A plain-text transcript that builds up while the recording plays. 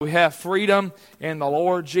We have freedom in the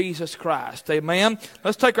Lord Jesus Christ. Amen.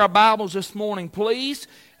 Let's take our Bibles this morning, please,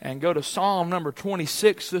 and go to Psalm number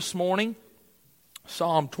 26 this morning.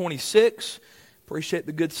 Psalm 26. Appreciate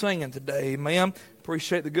the good singing today. Amen.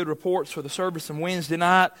 Appreciate the good reports for the service on Wednesday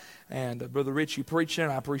night. And Brother Richie preaching.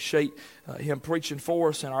 I appreciate him preaching for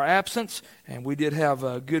us in our absence. And we did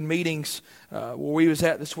have good meetings where we was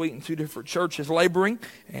at this week in two different churches laboring.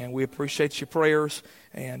 And we appreciate your prayers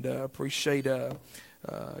and appreciate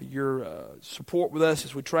your support with us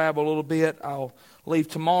as we travel a little bit. I'll leave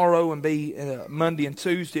tomorrow and be Monday and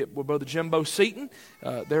Tuesday with Brother Jimbo Seaton,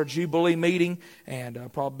 their Jubilee meeting,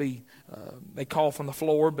 and probably they call from the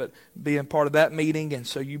floor, but being part of that meeting. And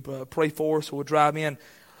so you pray for us. We'll drive in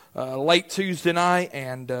late Tuesday night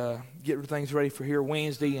and get things ready for here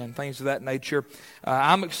Wednesday and things of that nature.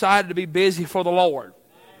 I'm excited to be busy for the Lord,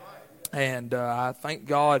 and I thank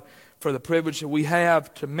God for the privilege that we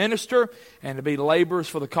have to minister and to be laborers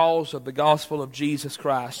for the cause of the gospel of Jesus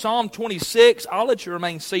Christ. Psalm 26, I'll let you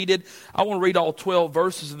remain seated. I want to read all 12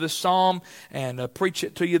 verses of this psalm and preach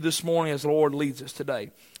it to you this morning as the Lord leads us today.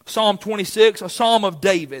 Psalm 26, a psalm of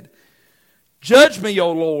David. Judge me,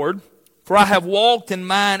 O Lord, for I have walked in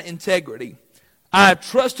mine integrity. I have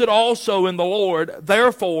trusted also in the Lord,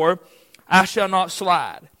 therefore I shall not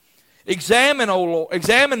slide. Examine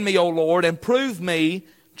me, O Lord, and prove me.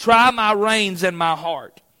 Try my reins and my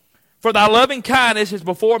heart. For thy loving kindness is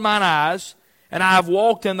before mine eyes, and I have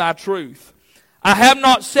walked in thy truth. I have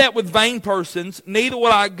not sat with vain persons, neither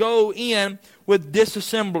will I go in with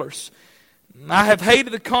dissemblers. I have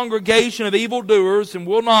hated the congregation of evildoers, and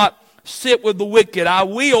will not sit with the wicked. I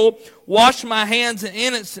will wash my hands in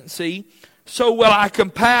innocency, so will I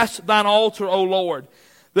compass thine altar, O Lord,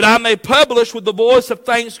 that I may publish with the voice of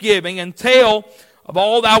thanksgiving, and tell of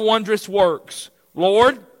all thy wondrous works.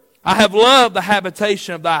 Lord, I have loved the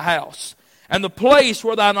habitation of thy house, and the place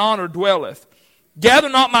where thine honor dwelleth. Gather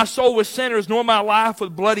not my soul with sinners, nor my life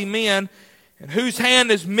with bloody men, in whose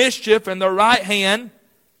hand is mischief, and their right hand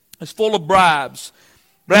is full of bribes.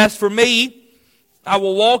 But as for me, I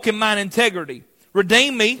will walk in mine integrity.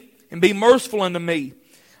 Redeem me, and be merciful unto me.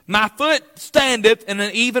 My foot standeth in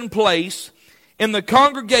an even place. In the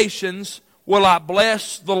congregations will I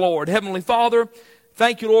bless the Lord. Heavenly Father,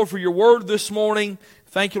 thank you, Lord, for your word this morning.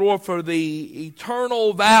 Thank you, Lord, for the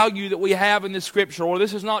eternal value that we have in this Scripture. Lord,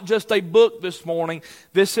 this is not just a book this morning.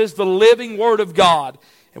 This is the living Word of God.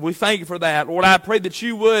 And we thank you for that. Lord, I pray that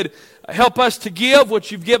you would help us to give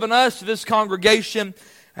what you've given us to this congregation.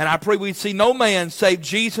 And I pray we'd see no man save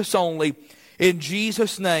Jesus only. In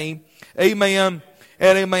Jesus' name, amen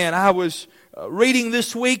and amen. I was reading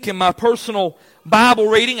this week in my personal Bible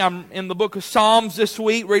reading. I'm in the book of Psalms this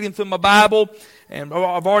week, reading through my Bible. And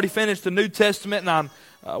I've already finished the New Testament, and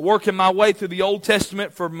I'm working my way through the Old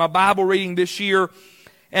Testament for my Bible reading this year.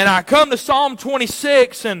 And I come to Psalm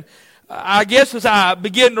 26, and I guess as I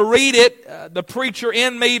begin to read it, the preacher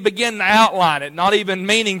in me began to outline it, not even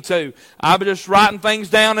meaning to. I was just writing things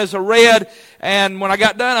down as I read, and when I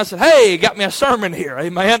got done, I said, hey, got me a sermon here,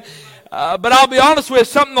 amen. But I'll be honest with you,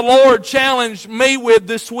 something the Lord challenged me with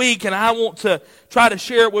this week, and I want to try to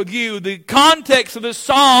share it with you. The context of this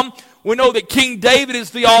psalm, we know that King David is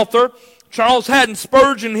the author. Charles Haddon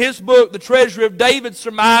Spurgeon, in his book, The Treasury of David,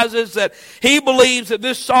 surmises that he believes that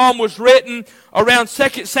this psalm was written around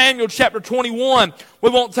 2 Samuel chapter 21. We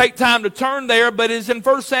won't take time to turn there, but it's in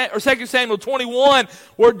 2 Samuel 21,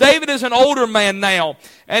 where David is an older man now.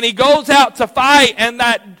 And he goes out to fight, and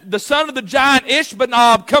that the son of the giant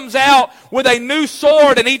Ishbosheth comes out with a new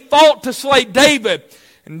sword, and he fought to slay David.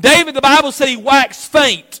 And David, the Bible said, he waxed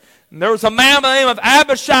faint. And there was a man by the name of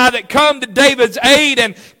Abishai that come to David's aid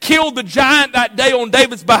and killed the giant that day on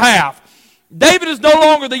David's behalf. David is no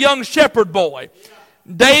longer the young shepherd boy.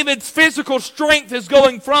 David's physical strength is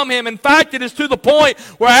going from him. In fact, it is to the point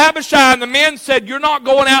where Abishai and the men said, you're not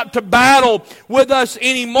going out to battle with us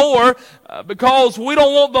anymore because we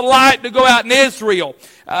don't want the light to go out in Israel.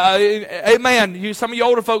 Amen. Some of you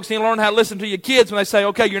older folks need to learn how to listen to your kids when they say,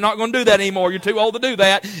 okay, you're not going to do that anymore. You're too old to do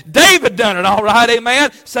that. David done it, all right,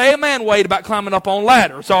 amen. Say amen, Wade, about climbing up on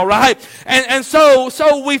ladders, all right. And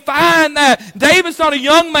so we find that David's not a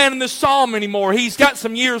young man in this psalm anymore. He's got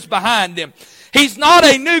some years behind him. He's not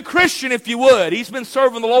a new Christian, if you would. He's been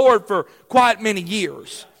serving the Lord for quite many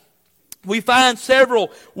years. we find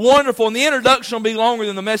several wonderful, and the introduction will be longer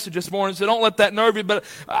than the message this morning, so don't let that nerve you, but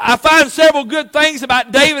I find several good things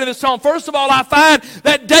about David in this psalm. First of all, I find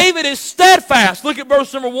that David is steadfast. Look at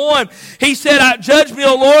verse number 1. He said, Judge me,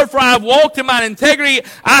 O Lord, for I have walked in mine integrity.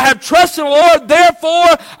 I have trusted the Lord,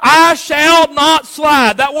 therefore I shall not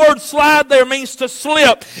slide. That word slide there means to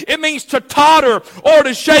slip. It means to totter or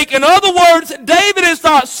to shake. In other words, David is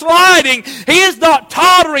not sliding. He is not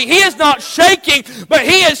tottering. He is not shaking, but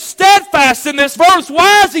he is steadfast in this verse.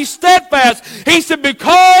 Why is he steadfast? He said,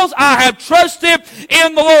 because I have trusted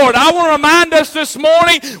in the Lord. I want to remind us this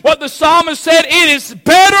morning what the psalmist said. It is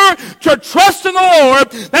better to trust in the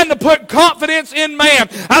Lord than to put confidence in man.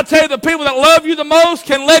 I tell you, the people that love you the most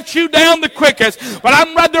can let you down the quickest. But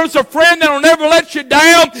I'm glad there's a friend that will never let you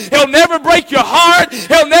down. He'll never break your heart.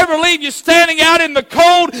 He'll never leave you standing out in the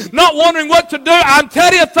cold, not wondering what to do. I'm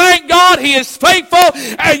telling you, thank God he is faithful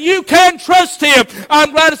and you can trust him.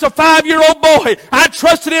 I'm glad it's a 5-year-old boy. I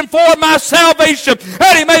trusted him for my salvation,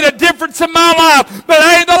 and he made a difference in my life. But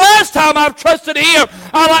it ain't the last time I've trusted him.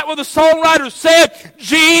 I like what the songwriter said,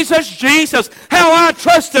 Jesus, Jesus, how I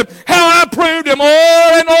trust him, how I proved him o'er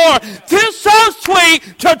and o'er. 'Tis so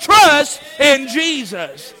sweet to trust in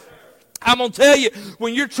Jesus. I'm going to tell you,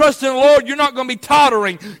 when you're trusting the Lord, you're not going to be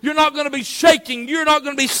tottering. You're not going to be shaking. You're not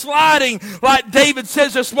going to be sliding like David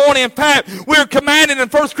says this morning. In fact, we're commanded in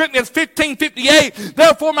 1 Corinthians 15:58,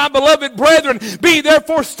 therefore, my beloved brethren, be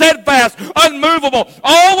therefore steadfast, unmovable,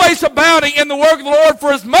 always abounding in the work of the Lord,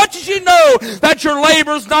 for as much as you know that your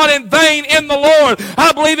labor is not in vain in the Lord.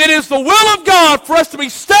 I believe it is the will of God for us to be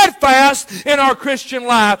steadfast in our Christian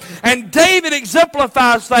life. And David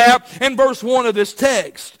exemplifies that in verse 1 of this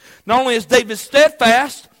text. Not only is David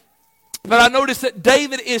steadfast, but I notice that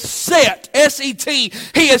David is set. S-E-T.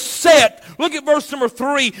 He is set. Look at verse number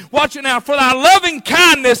 3. Watch it now. For thy loving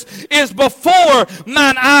kindness is before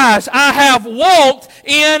mine eyes. I have walked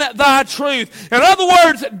in thy truth. In other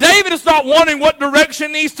words, David is not wondering what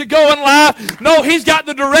direction needs to go in life. No, he's got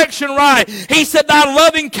the direction right. He said, thy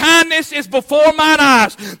loving kindness is before mine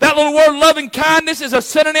eyes. That little word loving kindness is a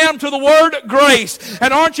synonym to the word grace.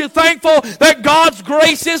 And aren't you thankful that God's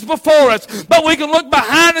grace is before us? But we can look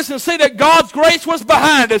behind us and see that God's grace was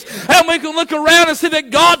behind us. And we can look around and see that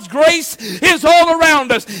God's grace is all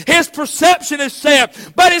around us. His perception is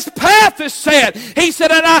set, but his path is set. He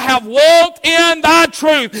said, and I have walked in thy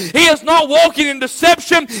truth. He is not walking in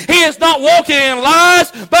deception. He is not walking in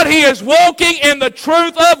lies, but he is walking in the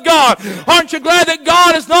truth of God. Aren't you glad that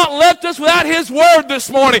God has not left us without his word this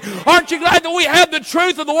morning? Aren't you glad that we have the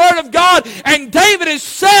truth of the word of God? And David is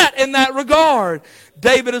set in that regard.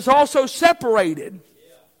 David is also separated.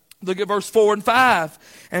 Look at verse 4 and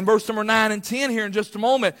 5 and verse number 9 and 10 here in just a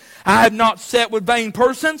moment. I have not sat with vain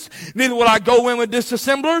persons, neither will I go in with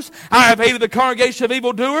dissemblers. I have hated the congregation of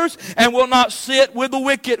evildoers, and will not sit with the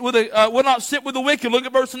wicked. Will not sit with the wicked. Look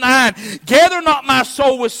at verse 9. Gather not my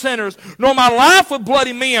soul with sinners, nor my life with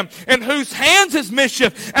bloody men, in whose hands is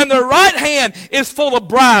mischief, and their right hand is full of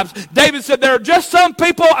bribes. David said, there are just some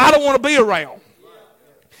people I don't want to be around.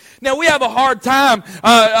 Now, we have a hard time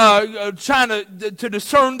trying to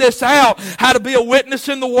discern this out, how to be a witness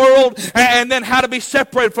in the world, and then how to be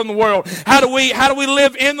separated from the world. How do we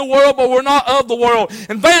live in the world, but we're not of the world?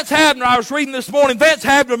 And Vance Havner, I was reading this morning, Vance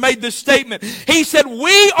Havner made this statement. He said,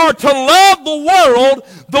 we are to love the world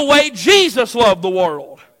the way Jesus loved the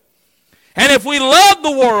world. And if we love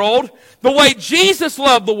the world the way Jesus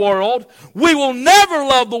loved the world, we will never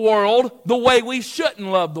love the world the way we shouldn't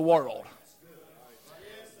love the world.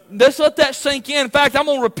 Let's let that sink in. In fact, I'm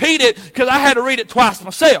going to repeat it because I had to read it twice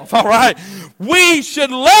myself, all right? We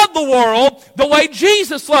should love the world the way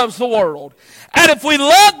Jesus loves the world. And if we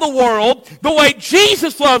love the world the way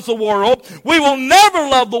Jesus loves the world, we will never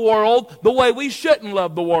love the world the way we shouldn't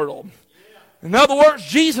love the world. In other words,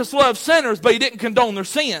 Jesus loved sinners, but he didn't condone their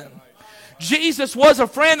sin. Jesus was a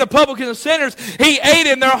friend of publicans and sinners. He ate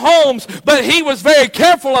in their homes, but he was very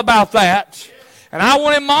careful about that. And I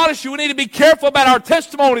want to admonish you, we need to be careful about our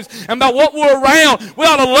testimonies and about what we're around. We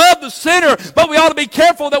ought to love the sinner, but we ought to be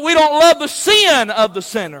careful that we don't love the sin of the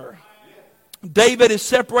sinner. David is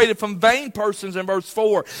separated from vain persons in verse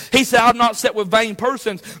 4. He said, I've not sat with vain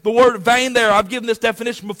persons. The word vain there, I've given this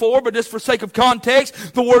definition before, but just for sake of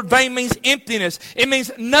context, the word vain means emptiness. It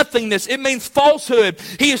means nothingness. It means falsehood.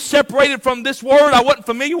 He is separated from this word. I wasn't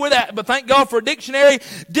familiar with that, but thank God for a dictionary.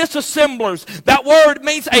 Disassemblers. That word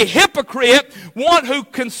means a hypocrite, one who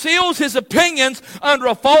conceals his opinions under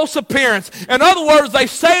a false appearance. In other words, they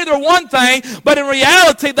say they're one thing, but in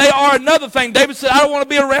reality they are another thing. David said, I don't want to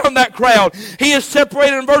be around that crowd. He is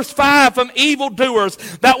separated in verse 5 from evildoers.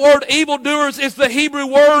 That word evildoers is the Hebrew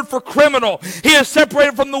word for criminal. He is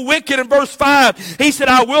separated from the wicked in verse 5. He said,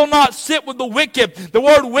 I will not sit with the wicked. The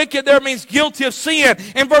word wicked there means guilty of sin.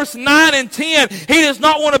 In verse 9 and 10, he does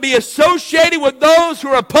not want to be associated with those who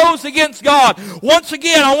are opposed against God. Once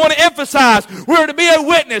again, I want to emphasize, we are to be a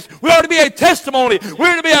witness. We are to be a testimony. We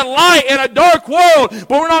are to be a light in a dark world, but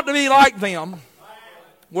we're not to be like them.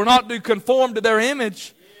 We're not to conform to their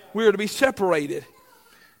image. We are to be separated.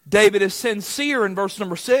 David is sincere in verse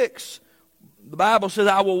number 6. The Bible says,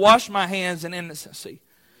 I will wash my hands in innocency.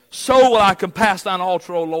 So will I compass thine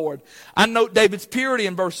altar, O Lord. I note David's purity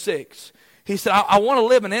in verse 6. He said, I want to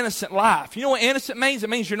live an innocent life. You know what innocent means? It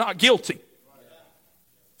means you're not guilty.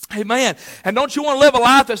 Amen. And don't you want to live a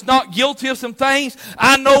life that's not guilty of some things?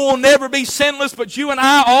 I know we'll never be sinless, but you and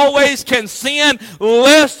I always can sin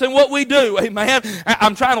less than what we do. Amen.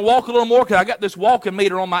 I'm trying to walk a little more because I got this walking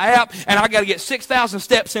meter on my app, and I got to get 6,000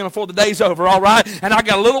 steps in before the day's over, all right? And I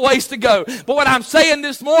got a little ways to go. But what I'm saying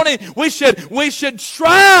this morning, we should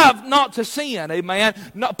strive not to sin. Amen.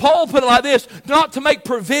 Paul put it like this, not to make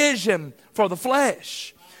provision for the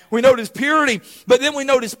flesh. We note his purity, but then we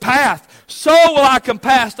note his path. So will I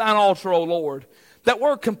compass thine altar, O Lord. That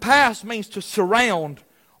word compass means to surround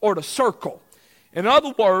or to circle. In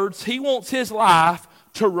other words, he wants his life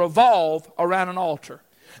to revolve around an altar.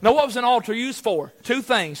 Now, what was an altar used for? Two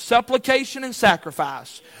things, supplication and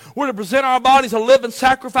sacrifice. We're to present our bodies a living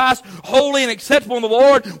sacrifice, holy and acceptable in the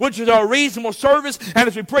Lord, which is our reasonable service. And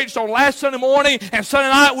as we preached on last Sunday morning and Sunday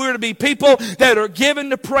night, we're to be people that are given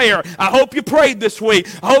to prayer. I hope you prayed this week.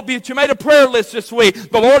 I hope that you made a prayer list this week.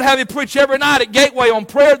 The Lord had me preach every night at Gateway on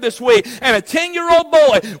prayer this week. And a 10-year-old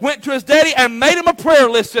boy went to his daddy and made him a prayer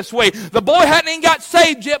list this week. The boy hadn't even got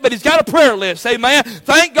saved yet, but he's got a prayer list. Amen.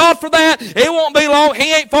 Thank God for that. It won't be long.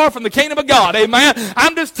 He ain't far from the kingdom of God. Amen.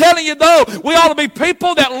 I'm just telling you, though, we ought to be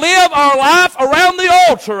people that live our life around the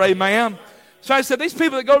altar. Amen. So I said, these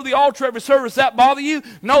people that go to the altar every service, that bother you?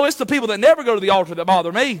 No, it's the people that never go to the altar that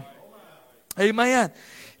bother me. Amen.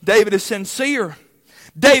 David is sincere.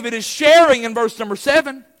 David is sharing in verse number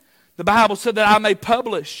 7. The Bible said that I may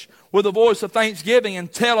publish with a voice of thanksgiving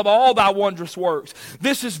and tell of all thy wondrous works.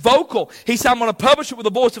 This is vocal. He said, I'm going to publish it with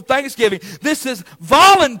a voice of thanksgiving. This is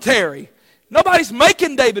voluntary. Nobody's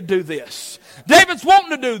making David do this. David's wanting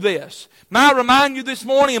to do this. May I remind you this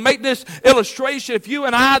morning and make this illustration. If you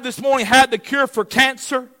and I this morning had the cure for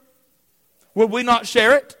cancer, would we not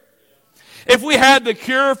share it? If we had the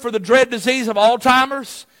cure for the dread disease of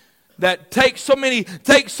Alzheimer's, that takes so many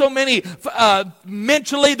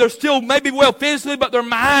mentally, they're still maybe well physically, but their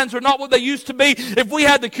minds are not what they used to be. If we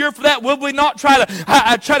had the cure for that, would we not try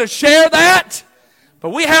to share that? But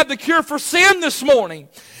we have the cure for sin this morning.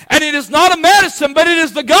 And it is not a medicine, but it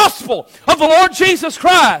is the gospel of the Lord Jesus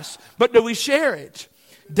Christ. But do we share it?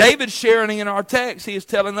 David's sharing in our text. He is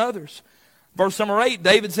telling others. Verse number 8,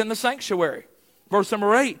 David's in the sanctuary. Verse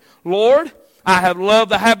number 8, Lord, I have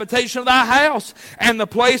loved the habitation of thy house and the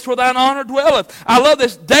place where thine honor dwelleth. I love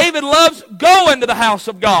this. David loves going to the house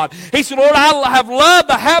of God. He said, Lord, I have loved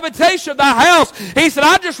the habitation of thy house. He said,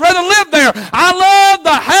 I'd just rather live there. I love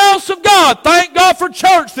the house of God. Thank God for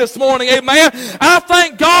church this morning. Amen. I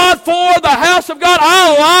thank God for the house of God.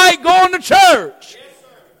 I like going to church.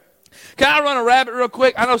 Can I run a rabbit real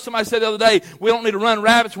quick? I know somebody said the other day, we don't need to run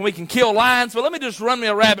rabbits when we can kill lions, but let me just run me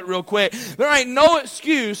a rabbit real quick. There ain't no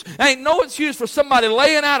excuse for somebody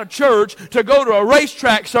laying out of church to go to a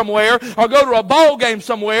racetrack somewhere or go to a ball game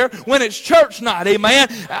somewhere when it's church night, amen?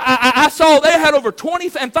 I saw they had over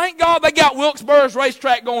 20, and thank God they got Wilkesboro's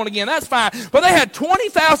racetrack going again. That's fine. But they had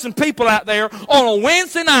 20,000 people out there on a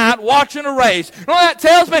Wednesday night watching a race. You know what that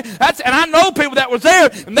tells me? And I know people that was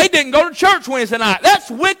there, and they didn't go to church Wednesday night.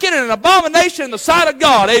 That's wicked and an abomination in the sight of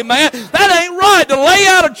God, amen. That ain't right to lay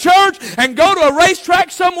out of church and go to a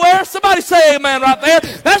racetrack somewhere. Somebody say amen right there.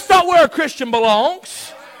 That's not where a Christian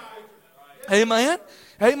belongs. Amen.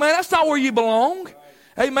 Amen. That's not where you belong.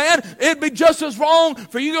 Amen. It'd be just as wrong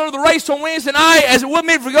for you to go to the race on Wednesday night as it would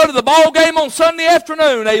be if you go to the ball game on Sunday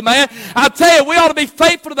afternoon. Amen. I tell you, we ought to be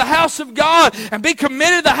faithful to the house of God and be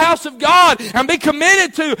committed to the house of God and be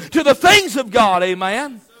committed to the things of God.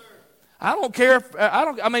 Amen. I don't care if,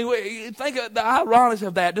 think of the ironics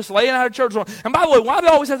of that, just laying out of church. And by the way, why do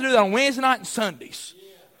they always have to do that on Wednesday night and Sundays?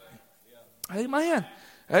 Amen.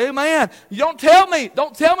 Amen. You don't tell me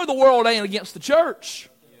the world ain't against the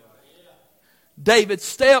church. David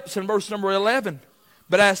steps in verse number 11.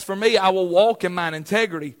 But as for me, I will walk in mine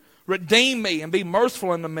integrity. Redeem me and be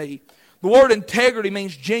merciful unto me. The word integrity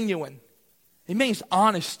means genuine. It means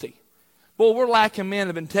honesty. Boy, we're lacking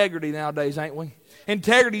men of integrity nowadays, ain't we?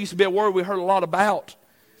 Integrity used to be a word we heard a lot about.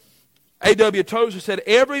 A.W. Tozer said,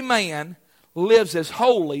 every man lives as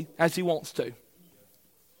holy as he wants to.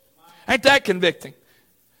 Ain't that convicting?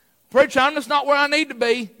 Preacher, I'm just not where I need to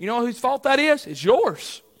be. You know whose fault that is? It's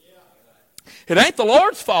yours. It ain't the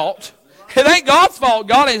Lord's fault. It ain't God's fault.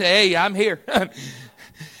 God ain't, hey, I'm here.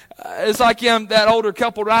 It's like that older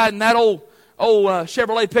couple riding that old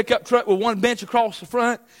Chevrolet pickup truck with one bench across the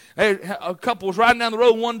front. A couple was riding down the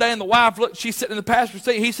road one day, and the wife looked. She's sitting in the passenger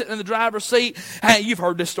seat. He's sitting in the driver's seat. Hey, you've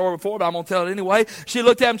heard this story before, but I'm going to tell it anyway. She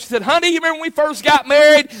looked at him and she said, honey, you remember when we first got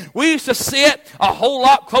married? We used to sit a whole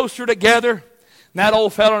lot closer together. And that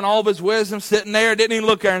old fella in all of his wisdom sitting there didn't even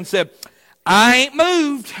look at her and said, I ain't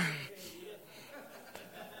moved.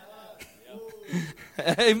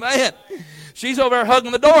 Amen. She's over there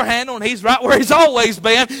hugging the door handle, and he's right where he's always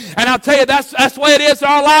been. And I'll tell you, that's the way it is in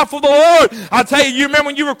our life with the Lord. I'll tell you, you remember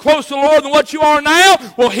when you were close to the Lord than what you are now?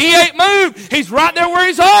 Well, he ain't moved. He's right there where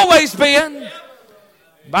he's always been.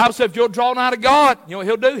 The Bible says if you'll draw nigh to God, you know what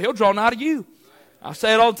he'll do? He'll draw nigh to you. I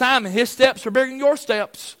say it all the time, and his steps are bigger than your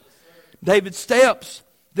steps. David's steps.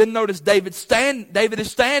 Then notice David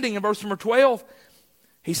is standing in verse number 12.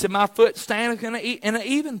 He said, my foot standeth in an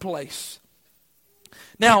even place.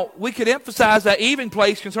 Now, we could emphasize that even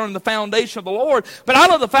place concerning the foundation of the Lord, but I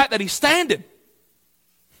love the fact that he's standing.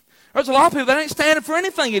 There's a lot of people that ain't standing for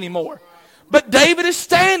anything anymore. But David is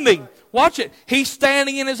standing. Watch it. He's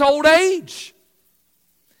standing in his old age.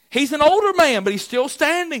 He's an older man, but he's still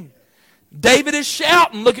standing. David is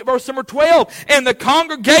shouting. Look at verse number 12. In the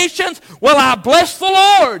congregations, will I bless the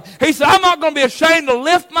Lord. He said, I'm not going to be ashamed to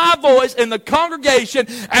lift my voice in the congregation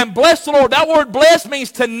and bless the Lord. That word bless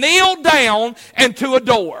means to kneel down and to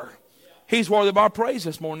adore. He's worthy of our praise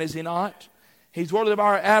this morning, is he not? He's worthy of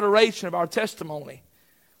our adoration, of our testimony.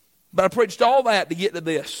 But I preached all that to get to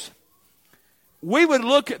this. We would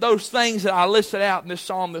look at those things that I listed out in this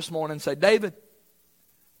psalm this morning and say, David,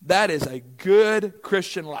 that is a good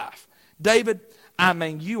Christian life. David, I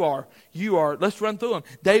mean, you are, let's run through them.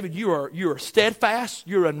 David, you are steadfast.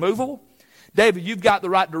 You're unmovable. David, you've got the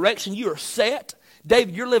right direction. You are set.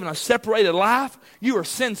 David, you're living a separated life. You are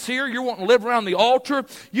sincere. You're wanting to live around the altar.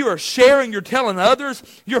 You are sharing. You're telling others.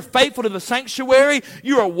 You're faithful to the sanctuary.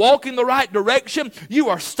 You are walking the right direction. You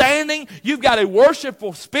are standing. You've got a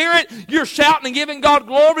worshipful spirit. You're shouting and giving God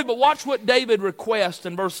glory. But watch what David requests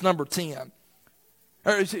in verse number 10.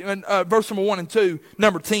 Verse number 1 and 2,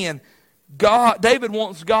 number 10. David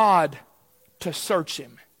wants God to search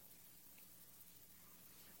him.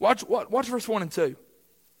 Watch verse 1 and 2.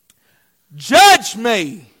 Judge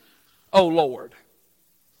me, O Lord.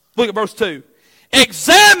 Look at verse 2.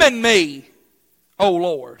 Examine me, O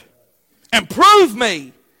Lord, and prove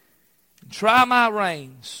me. Try my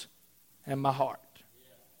reins and my heart.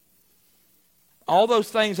 All those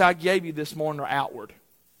things I gave you this morning are outward.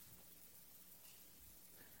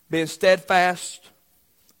 Being steadfast,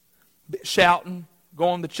 shouting,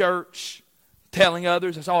 going to church, telling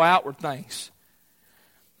others, it's all outward things.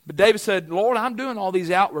 But David said, Lord, I'm doing all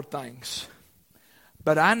these outward things,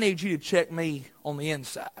 but I need you to check me on the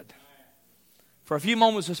inside. For a few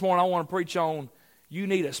moments this morning, I want to preach on, you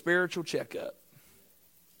need a spiritual checkup.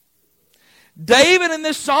 David in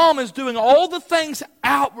this psalm is doing all the things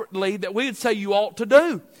outwardly that we would say you ought to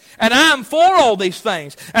do. And I am for all these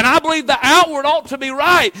things. And I believe the outward ought to be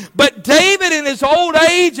right. But David in his old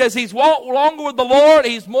age, as he's walked longer with the Lord,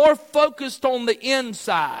 he's more focused on the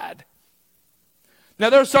inside. Now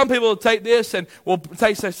there are some people that take this and will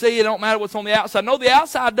say, see, it don't matter what's on the outside. No, the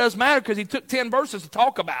outside does matter because he took 10 verses to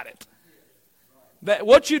talk about it. That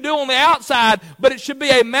what you do on the outside, but it should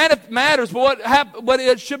be a matters, but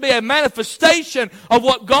it should be a manifestation of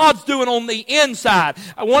what God's doing on the inside.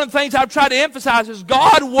 One of the things I've tried to emphasize is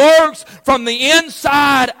God works from the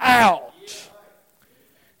inside out.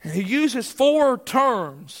 And he uses 4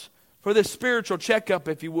 terms for this spiritual checkup,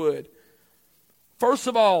 if you would. First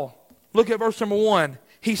of all, look at verse number 1.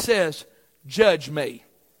 He says, judge me.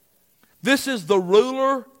 This is the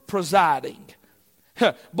ruler presiding.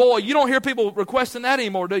 Boy, you don't hear people requesting that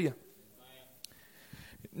anymore, do you?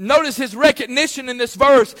 Notice his recognition in this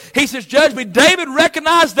verse. He says, judge me. David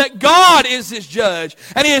recognized that God is his judge.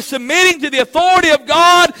 And he is submitting to the authority of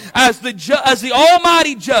God as the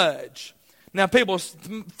almighty judge. Now, people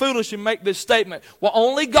foolishly make this statement. Well,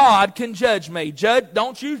 only God can judge me.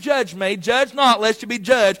 Don't you judge me. Judge not, lest you be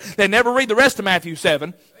judged. They never read the rest of Matthew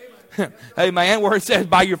 7. Amen. Where it says,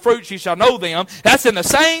 by your fruits you shall know them. That's in the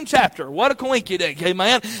same chapter. What a coinkydink.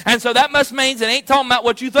 Amen. And so that must mean it ain't talking about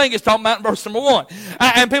what you think it's talking about in verse number 1.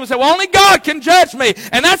 And people say, well, only God can judge me.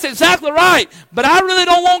 And that's exactly right. But I really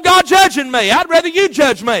don't want God judging me. I'd rather you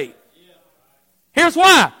judge me. Here's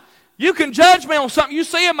why. You can judge me on something you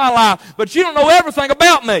see in my life, but you don't know everything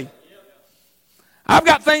about me. I've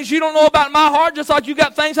got things you don't know about in my heart, just like you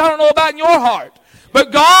got things I don't know about in your heart.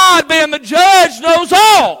 But God, being the judge, knows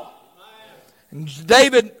all. And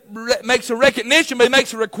David makes a recognition, but he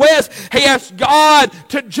makes a request. He asks God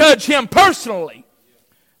to judge him personally.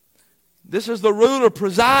 This is the ruler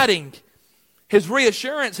presiding. His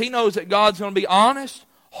reassurance, he knows that God's going to be honest,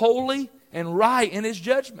 holy, and right in his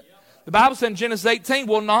judgment. The Bible says in Genesis 18,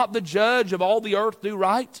 will not the judge of all the earth do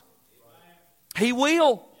right? He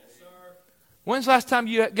will. When's the last time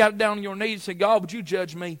you got down on your knees and said, God, would you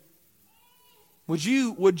judge me? Would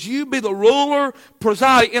you be the ruler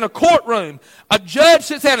presiding in a courtroom? A judge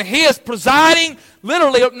sits down and he is presiding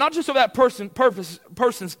literally, not just of that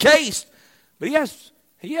person's case, but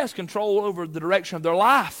he has control over the direction of their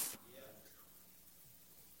life.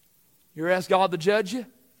 You ever ask God to judge you?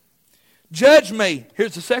 Judge me.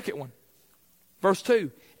 Here's the second one. Verse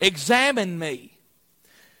 2. Examine me.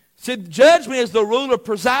 See, judge me is the ruler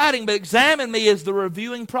presiding, but examine me is the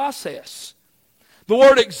reviewing process. The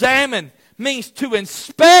word examine means to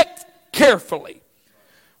inspect carefully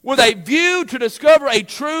with a view to discover a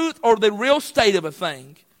truth or the real state of a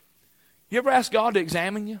thing. You ever ask God to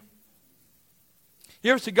examine you?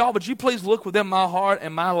 You ever say, God, would you please look within my heart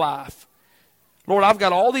and my life? Lord, I've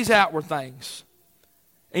got all these outward things.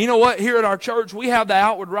 And you know what? Here at our church, we have the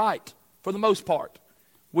outward right for the most part.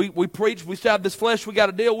 We preach, we still have this flesh we got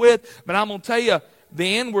to deal with, but I'm going to tell you,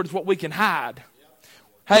 the inward is what we can hide.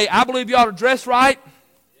 Hey, I believe you ought to dress right.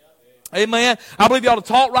 Amen. I believe you ought to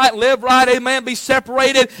talk right, live right. Amen. Be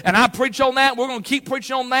separated. And I preach on that. We're going to keep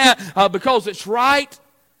preaching on that because it's right.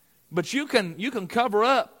 But you can cover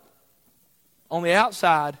up on the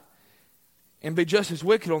outside and be just as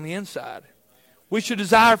wicked on the inside. We should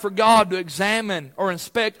desire for God to examine or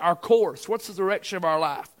inspect our course. What's the direction of our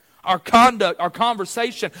life? Our conduct, our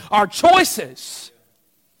conversation, our choices.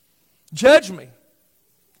 Judge me.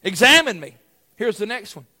 Examine me. Here's the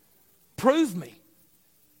next one. Prove me.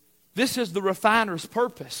 This is the refiner's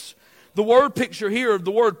purpose. The word picture here of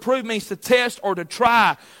the word prove means to test or to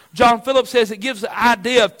try. John Phillips says it gives the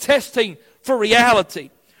idea of testing for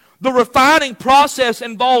reality. The refining process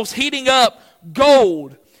involves heating up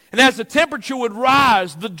gold. And as the temperature would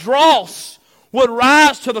rise, the dross would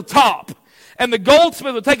rise to the top. And the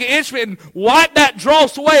goldsmith would take an instrument and wipe that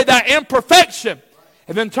dross away, that imperfection,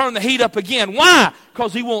 and then turn the heat up again. Why?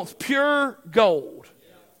 Because he wants pure gold.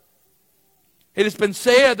 It has been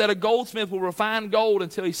said that a goldsmith will refine gold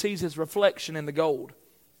until he sees his reflection in the gold.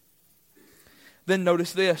 Then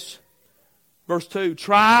notice this. Verse 2,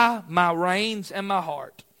 try my reins and my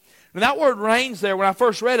heart. Now that word reins there, when I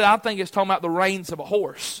first read it, I think it's talking about the reins of a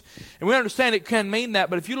horse. And we understand it can mean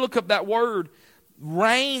that, but if you look up that word,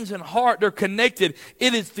 reins and heart, they're connected.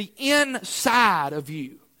 It is the inside of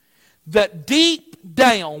you. That deep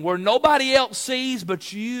down where nobody else sees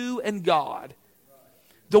but you and God.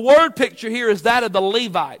 The word picture here is that of the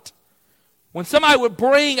Levite. When somebody would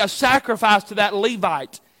bring a sacrifice to that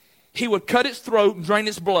Levite, he would cut its throat and drain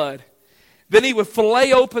its blood. Then he would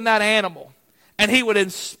fillet open that animal. And he would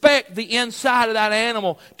inspect the inside of that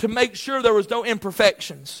animal to make sure there was no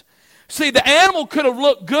imperfections. See, the animal could have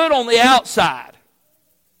looked good on the outside,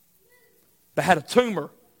 but had a tumor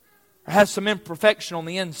or has some imperfection on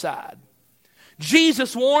the inside.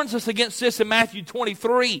 Jesus warns us against this in Matthew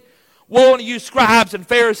 23. Woe unto you, scribes and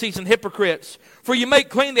Pharisees and hypocrites, for you make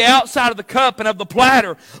clean the outside of the cup and of the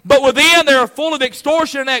platter, but within they are full of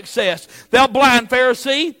extortion and excess. Thou blind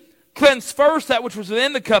Pharisee, cleanse first that which was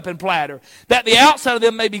within the cup and platter, that the outside of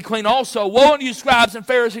them may be clean also. Woe unto you, scribes and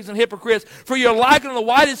Pharisees and hypocrites, for you are like unto the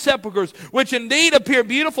whitest sepulchres, which indeed appear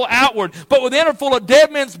beautiful outward, but within are full of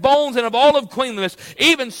dead men's bones and of all uncleanness.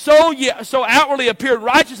 Even so, ye so outwardly appear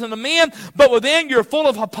righteous unto men, but within you're full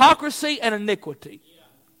of hypocrisy and iniquity.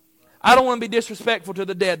 I don't want to be disrespectful to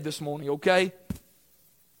the dead this morning, okay?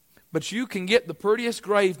 But you can get the prettiest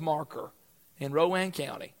grave marker in Rowan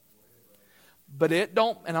County. But it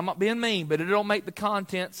don't, and I'm not being mean, but it don't make the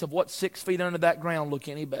contents of what's 6 feet under that ground look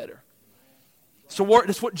any better. So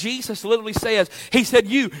that's what Jesus literally says. He said,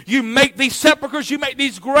 you make these sepulchres, you make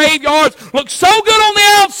these graveyards look so good on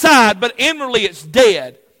the outside, but inwardly it's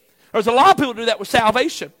dead. There's a lot of people who do that with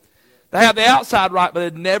salvation. They have the outside right, but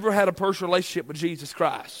they've never had a personal relationship with Jesus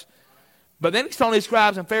Christ. But then he's telling these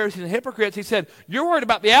scribes and Pharisees and hypocrites, he said, you're worried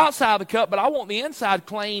about the outside of the cup, but I want the inside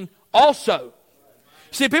clean also.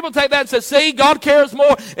 See, people take that and say, see, God cares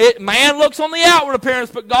more. Man looks on the outward appearance,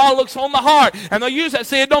 but God looks on the heart. And they'll use that.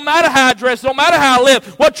 See, it don't matter how I dress, it don't matter how I live.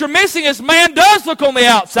 What you're missing is man does look on the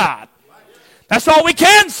outside. That's all we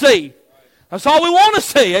can see. That's all we want to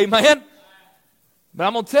see, amen? But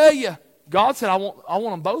I'm going to tell you, God said, I want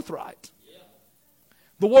them both right.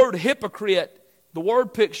 The word hypocrite The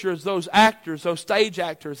word picture is those actors, those stage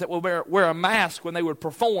actors that will wear a mask when they would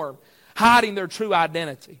perform, hiding their true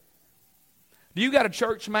identity. Do you got a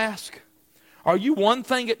church mask? Are you one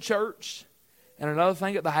thing at church and another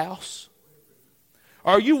thing at the house?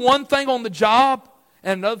 Are you one thing on the job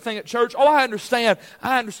and another thing at church? Oh, I understand.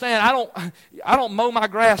 I don't mow my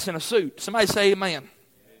grass in a suit. Somebody say amen.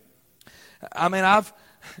 I mean,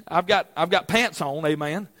 I've got pants on,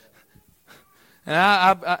 amen. And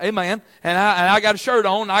amen. And I got a shirt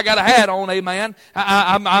on. I got a hat on, amen.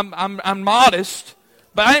 I'm modest,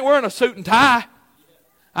 but I ain't wearing a suit and tie.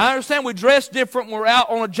 I understand we dress different when we're out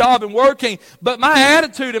on a job and working, but my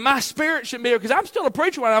attitude and my spirit shouldn't be there because I'm still a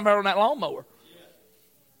preacher when I'm out on that lawnmower.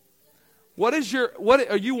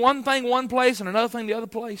 Are you one thing one place and another thing the other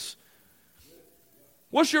place?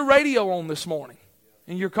 What's your radio on this morning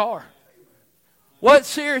in your car? What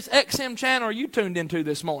Sirius XM channel are you tuned into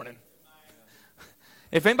this morning?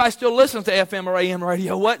 If anybody still listens to FM or AM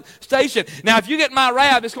radio, what station? Now, if you get my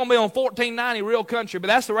RAV, it's going to be on 1490 Real Country, but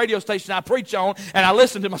that's the radio station I preach on, and I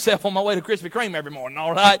listen to myself on my way to Krispy Kreme every morning,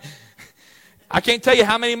 all right? I can't tell you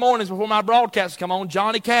how many mornings before my broadcasts come on,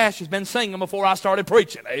 Johnny Cash has been singing before I started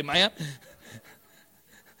preaching, amen?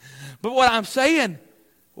 But what I'm saying,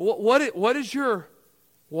 what is your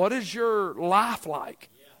life like?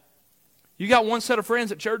 You got one set of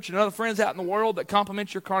friends at church and other friends out in the world that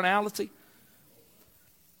complement your carnality?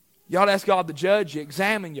 You ought to ask God to judge you,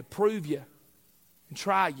 examine you, prove you, and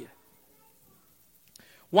try you.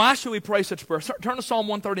 Why should we pray such a prayer? Turn to Psalm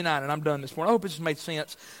 139, and I'm done this morning. I hope this has made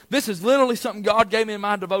sense. This is literally something God gave me in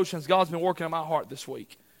my devotions. God's been working in my heart this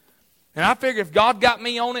week. And I figure if God got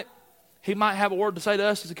me on it, He might have a word to say to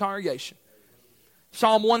us as a congregation.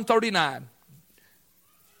 Psalm 139.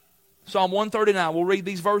 Psalm 139. We'll read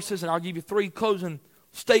these verses, and I'll give you 3 closing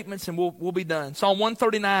statements, and we'll be done. Psalm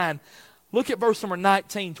 139. Look at verse number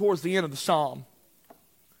 19 towards the end of the psalm.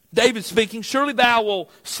 David speaking, surely thou wilt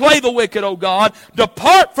slay the wicked, O God.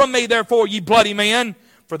 Depart from me, therefore, ye bloody men,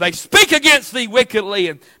 for they speak against thee wickedly,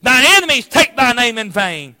 and thine enemies take thy name in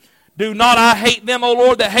vain. Do not I hate them, O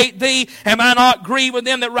Lord, that hate thee? Am I not grieved with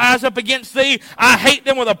them that rise up against thee? I hate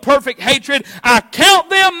them with a perfect hatred. I count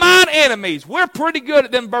them mine enemies. We're pretty good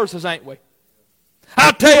at them verses, ain't we?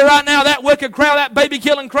 I'll tell you right now, that wicked crowd, that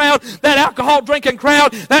baby-killing crowd, that alcohol-drinking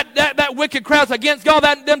crowd, that wicked crowd's against God,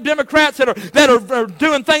 them Democrats that are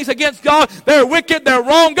doing things against God, they're wicked, they're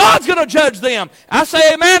wrong. God's going to judge them. I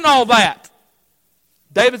say amen to all that.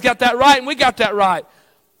 David's got that right, and we got that right.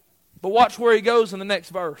 But watch where he goes in the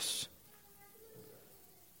next verse.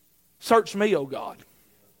 Search me, O God,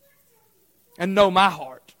 and know my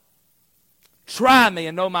heart. Try me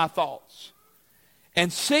and know my thoughts.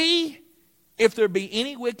 And see if there be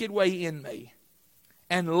any wicked way in me,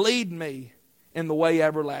 and lead me in the way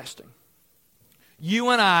everlasting. You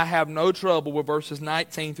and I have no trouble with verses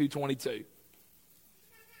 19 through 22.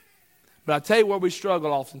 But I tell you where we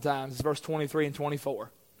struggle oftentimes is verse 23 and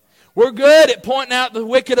 24. We're good at pointing out the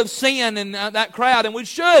wicked of sin in that crowd, and we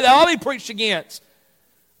should. They ought to be preached against.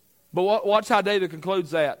 But watch how David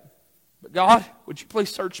concludes that. But God, would you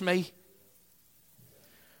please search me?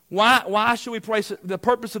 Why should we pray? The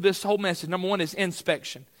purpose of this whole message, number one, is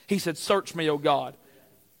inspection. He said, search me, O God.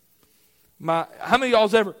 How many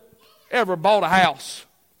of y'all's ever bought a house?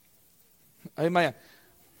 Amen.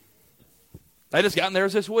 They just got in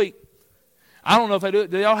theirs this week. I don't know if they do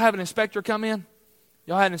it. Do y'all have an inspector come in?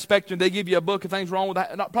 Y'all had an inspector and they give you a book of things wrong with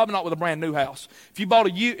that. Probably not with a brand new house. If you bought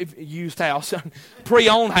a used house,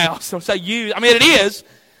 pre-owned house, don't say used. I mean, it is.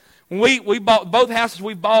 When we bought, both houses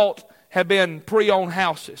we bought have been pre-owned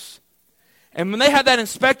houses. And when they have that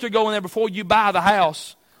inspector go in there before you buy the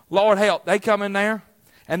house, Lord help, they come in there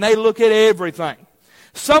and they look at everything.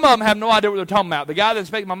 Some of them have no idea what they're talking about. The guy that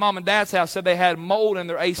inspected my mom and dad's house said they had mold in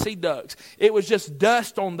their AC ducts. It was just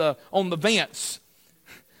dust on the vents.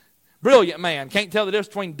 Brilliant man. Can't tell the difference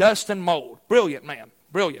between dust and mold. Brilliant man.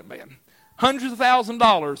 Brilliant man. Hundreds of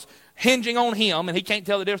 $1,000s hinging on him, and he can't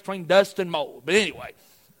tell the difference between dust and mold. But anyway,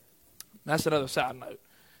 that's another side note.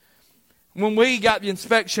 When we got the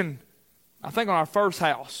inspection, I think on our first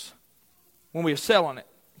house, when we were selling it,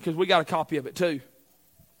 because we got a copy of it too,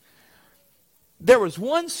 there was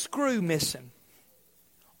one screw missing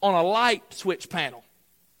on a light switch panel.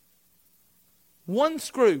 One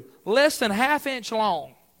screw, less than ½ inch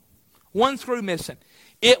long. One screw missing.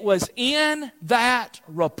 It was in that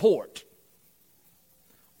report.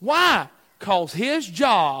 Why? Because his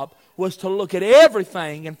job was to look at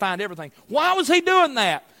everything and find everything. Why was he doing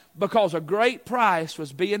that? Because a great price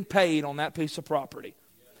was being paid on that piece of property.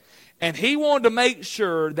 And he wanted to make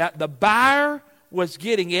sure that the buyer was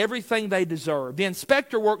getting everything they deserved. The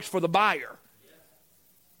inspector works for the buyer.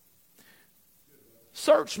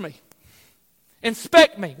 search me.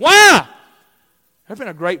 Inspect me. Why? There's been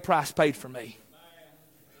a great price paid for me.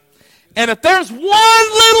 And if there's one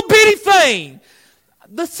little bitty thing,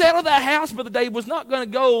 the sale of that house Brother Dave was not going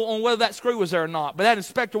to go on whether that screw was there or not. But that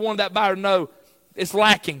inspector wanted that buyer to know it's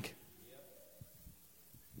lacking.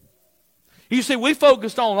 You see, we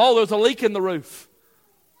focused on, there's a leak in the roof.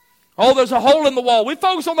 There's a hole in the wall. We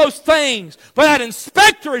focus on those things. But that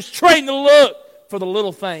inspector is trained to look for the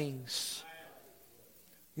little things.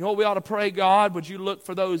 You know what we ought to pray, God? Would you look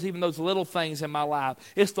for those, even those little things in my life?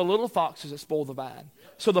 It's the little foxes that spoil the vine.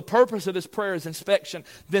 So the purpose of this prayer is inspection.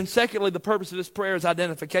 Then secondly, the purpose of this prayer is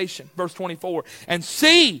identification. Verse 24. And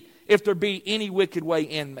see if there be any wicked way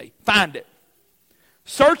in me. Find it.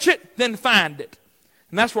 Search it, then find it.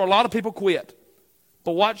 And that's where a lot of people quit.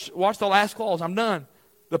 But watch the last clause. I'm done.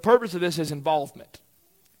 The purpose of this is involvement.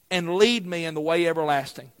 And lead me in the way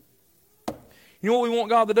everlasting. You know what we want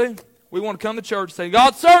God to do? We want to come to church and say,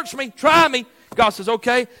 God, search me, try me. God says,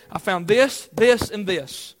 okay, I found this, this, and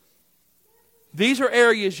this. These are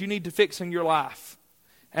areas you need to fix in your life.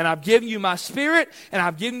 And I've given you my Spirit, and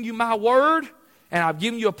I've given you my Word, and I've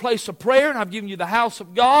given you a place of prayer, and I've given you the house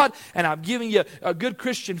of God, and I've given you good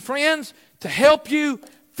Christian friends to help you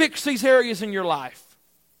fix these areas in your life.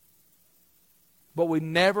 But we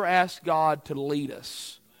never ask God to lead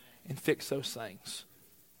us and fix those things.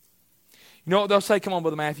 You know what they'll say? Come on,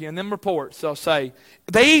 Brother Matthew. In them reports, they'll say,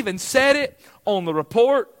 they even said it on the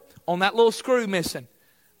report on that little screw missing.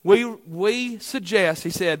 We suggest, he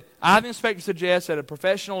said, the inspector suggests that a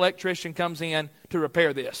professional electrician comes in to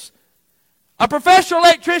repair this. A professional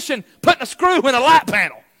electrician putting a screw in a light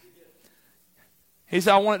panel. He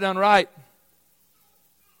said, I want it done right.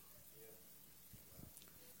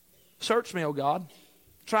 Search me, O God.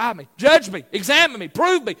 Try me. Judge me. Examine me.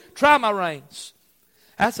 Prove me. Try my reins.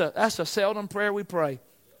 That's a seldom prayer we pray.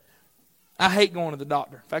 I hate going to the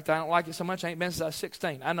doctor. In fact, I don't like it so much. I ain't been since I was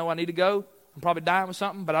 16. I know I need to go. I'm probably dying with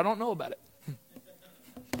something, but I don't know about it.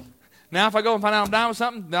 Now, if I go and find out I'm dying with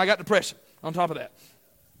something, then I got depression on top of that.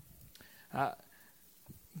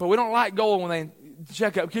 But we don't like going when they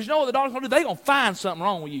check up. Because you know what the doctor's going to do? They're going to find something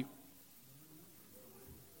wrong with you.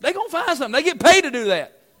 They're going to find something. They get paid to do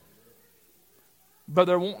that. But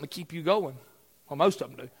they're wanting to keep you going. Well, most of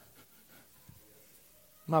them do.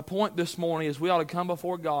 My point this morning is we ought to come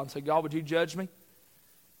before God and say, God, would you judge me?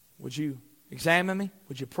 Would you examine me?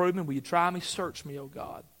 Would you prove me? Will you try me? Search me, oh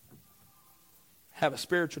God. Have a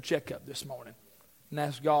spiritual checkup this morning and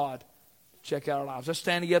ask God to check out our lives. Let's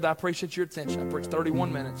stand together. I appreciate your attention. I preached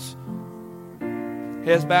 31 minutes.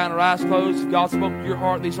 Heads bowed and our eyes closed. If God spoke to your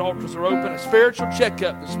heart, these altars are open. A spiritual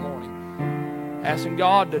checkup this morning. Asking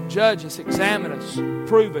God to judge us, examine us,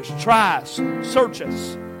 prove us, try us, search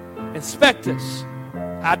us, inspect us,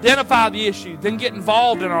 identify the issue, then get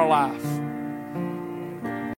involved in our life.